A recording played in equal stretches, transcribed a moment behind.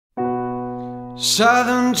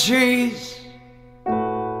Southern trees,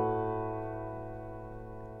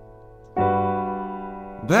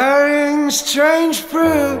 bearing strange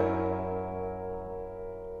fruit,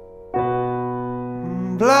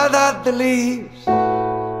 blood at the leaves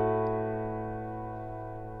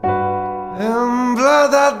and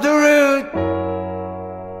blood at the root,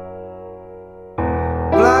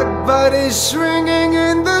 black bodies swinging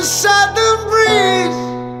in the southern breeze.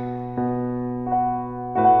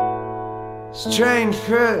 Strange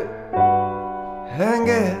fruit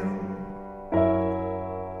hanging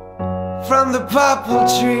from the poplar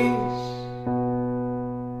trees.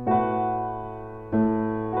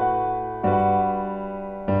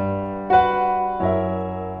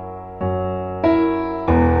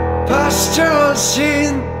 Pastoral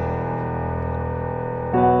scene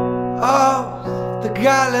of the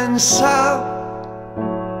gallant South,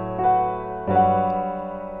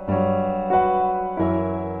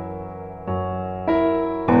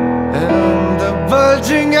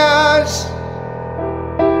 bulging eyes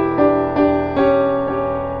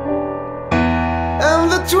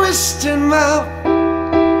and the twisting mouth,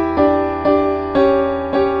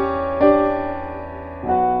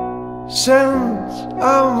 scent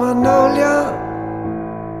of magnolia,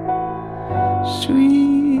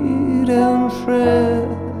 sweet and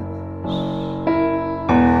fresh,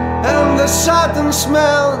 and the southern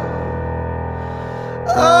smell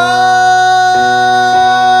of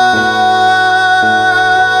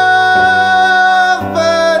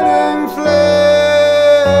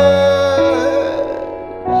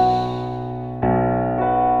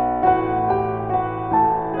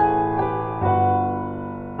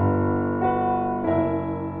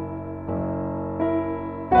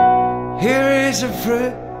here is a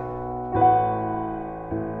fruit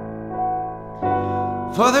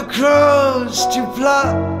for the crows to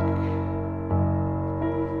pluck,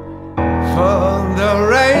 for the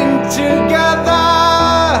rain to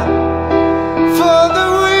gather, for the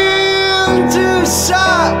wind to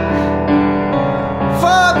suck,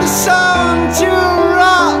 for the sun to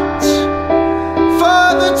rot, for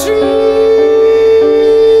the tree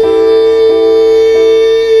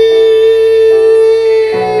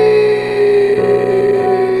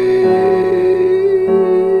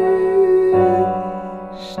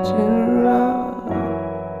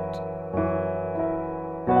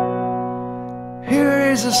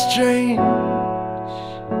is a strange